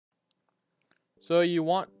So you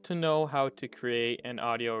want to know how to create an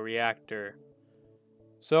audio reactor.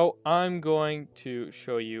 So I'm going to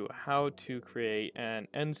show you how to create an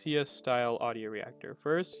NCS style audio reactor.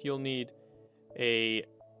 First, you'll need a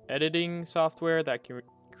editing software that can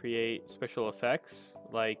create special effects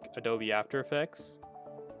like Adobe After Effects.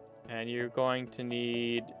 And you're going to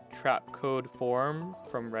need trap code form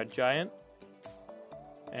from Red Giant.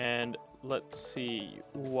 And let's see,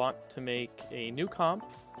 you want to make a new comp.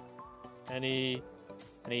 Any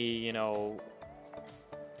 1080p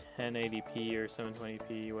or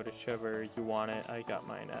 720p, whichever you want it. I got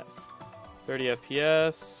mine at 30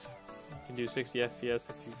 FPS. You can do 60 FPS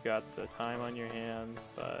if you've got the time on your hands,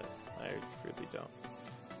 but I really don't.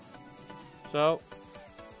 So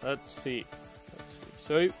let's see.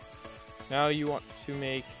 So now you want to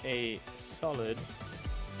make a solid.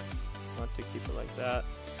 You want to keep it like that.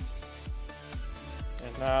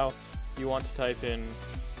 And now you want to type in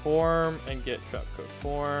form and get trap code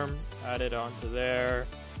form, add it onto there.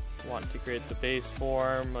 Want to create the base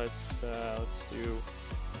form. Let's do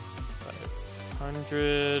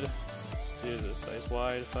 500. Let's do the size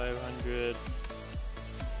wide 500.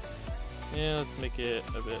 Yeah, let's make it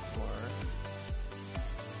a bit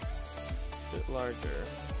larger.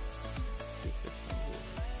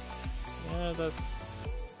 600. Yeah,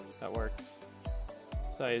 that works.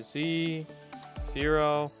 Size Z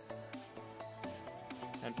 0.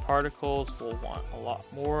 And particles will want a lot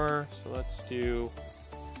more, so let's do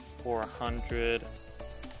 400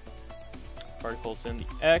 particles in the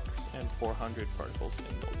X and 400 particles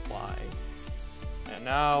in the Y. And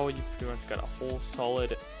now you pretty much got a whole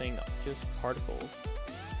solid thing of just particles.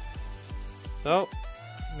 So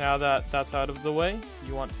now that that's out of the way,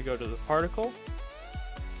 you want to go to the particle.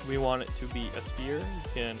 We want it to be a sphere. You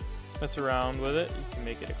can mess around with it. You can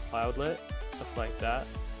make it a cloudlet, stuff like that.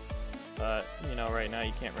 But, right now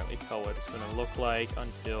you can't really tell what it's going to look like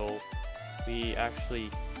until we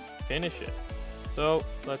actually finish it. So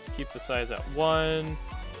let's keep the size at 1,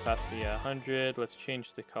 opacity at 100. Let's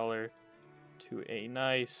change the color to a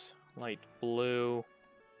nice light blue.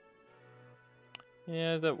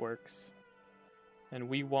 Yeah, that works. And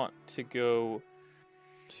we want to go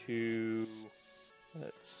to,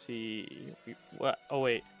 let's see,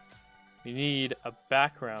 we need a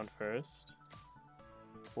background first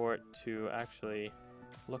for it to actually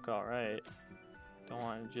look alright. Don't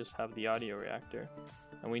want to just have the audio reactor.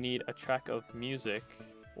 And we need a track of music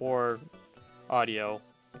or audio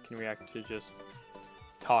that can react to just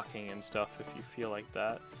talking and stuff if you feel like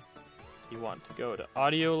that. You want to go to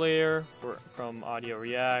audio layer from audio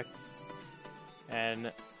react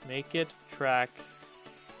and make it track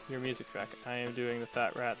your music track. I am doing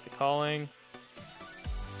TheFatRat, the calling.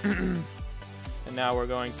 And now we're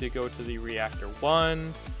going to go to the reactor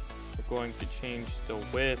 1. We're going to change the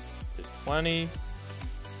width to 20.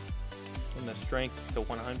 And the strength to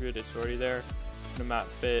 100, it's already there. I'm going to map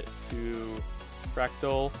it to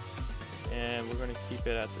fractal. And we're going to keep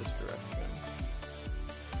it at this direction.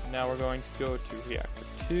 Now we're going to go to reactor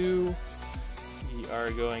 2. We are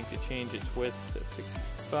going to change its width to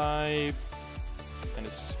 65. And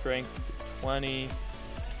its strength to 20.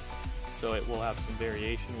 So it will have some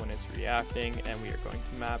variation when it's reacting, and we are going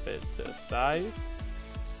to map it to size.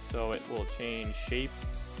 So it will change shape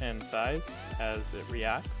and size as it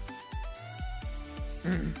reacts.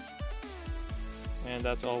 And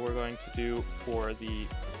that's all we're going to do for the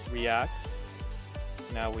react.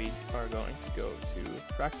 Now we are going to go to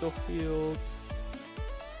fractal field.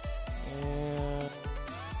 And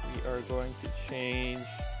we are going to change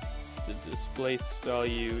the displace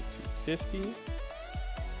value to 50.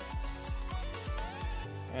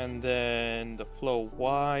 And then the flow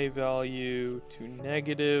Y value to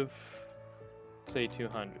negative, say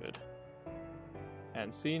 200.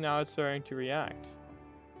 And see, now it's starting to react.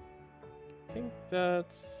 I think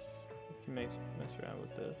that's, you can mess around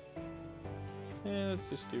with this. Yeah, let's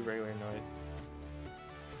just do regular noise.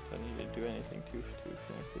 Don't need to do anything too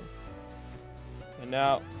fancy. And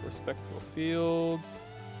now for spectral field,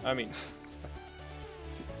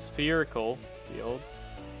 spherical field,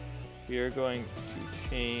 we are going to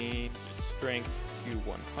change strength to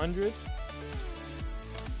 100.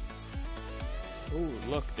 Oh,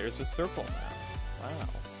 look, there's a circle now. Wow.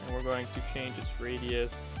 And we're going to change its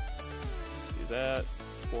radius. Do that.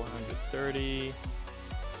 430.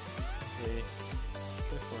 Okay.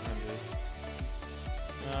 400.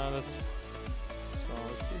 No, that's small.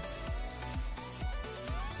 Let's do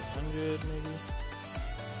 100 maybe.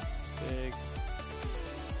 Big.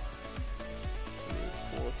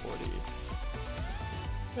 440.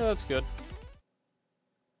 Yeah, that's good.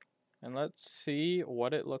 And let's see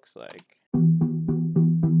what it looks like.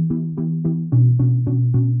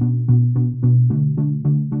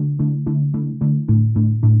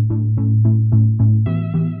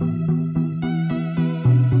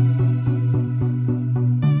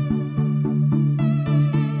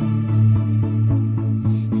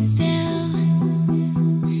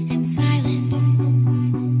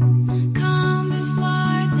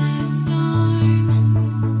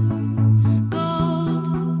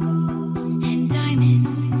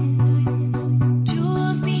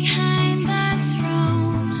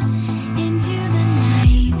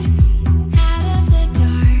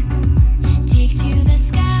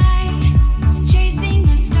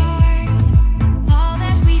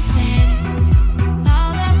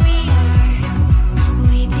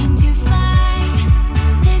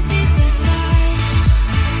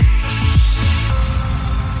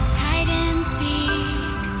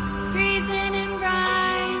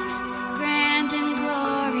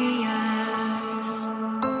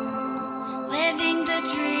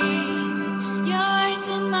 dream, yours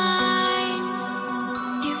and mine,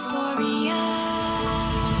 euphoria.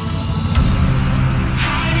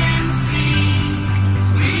 Hide and seek,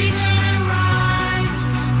 reason and rhyme,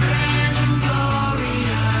 grand and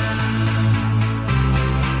glorious.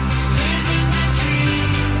 Living the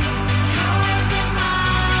dream, yours and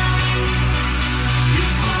mine,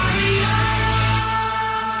 euphoria.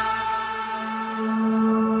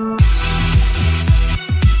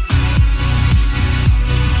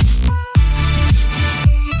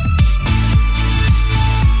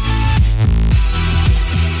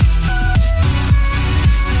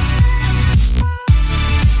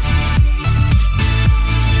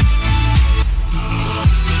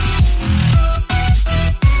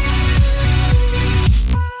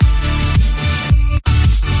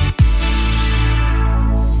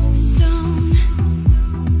 Stone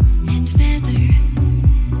and feather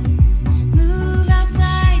move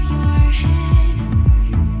outside your head.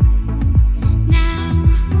 Now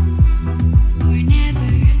or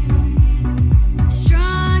never,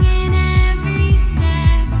 strong in every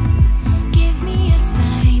step. Give me a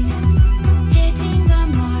sign, hitting the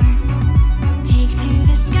mark. Take to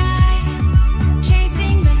the sky,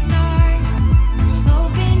 chasing the stars.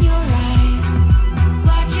 Open your eyes,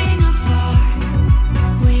 watching afar.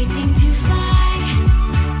 Waiting to fly,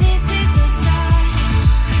 this is the start.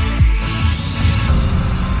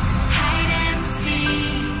 Hide and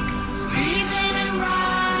seek, reason and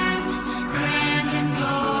rhyme, grand and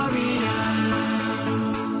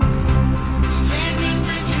glorious. Living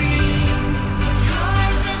the dream,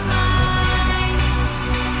 yours and mine,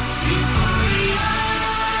 euphoria.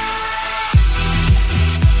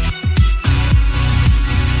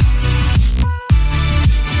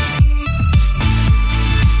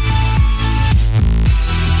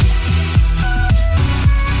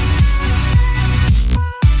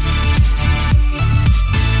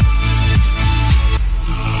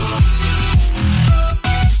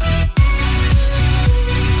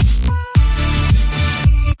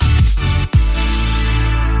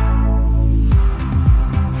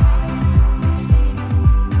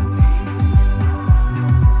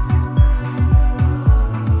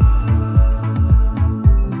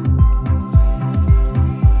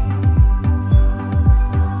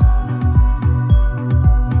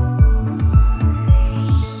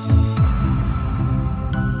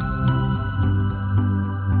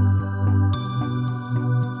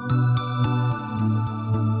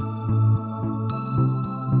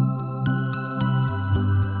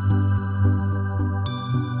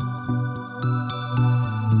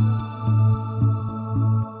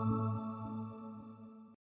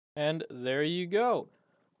 And there you go.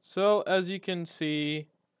 So as you can see,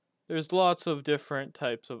 there's lots of different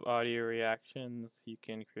types of audio reactions you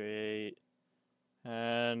can create,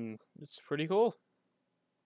 and it's pretty cool.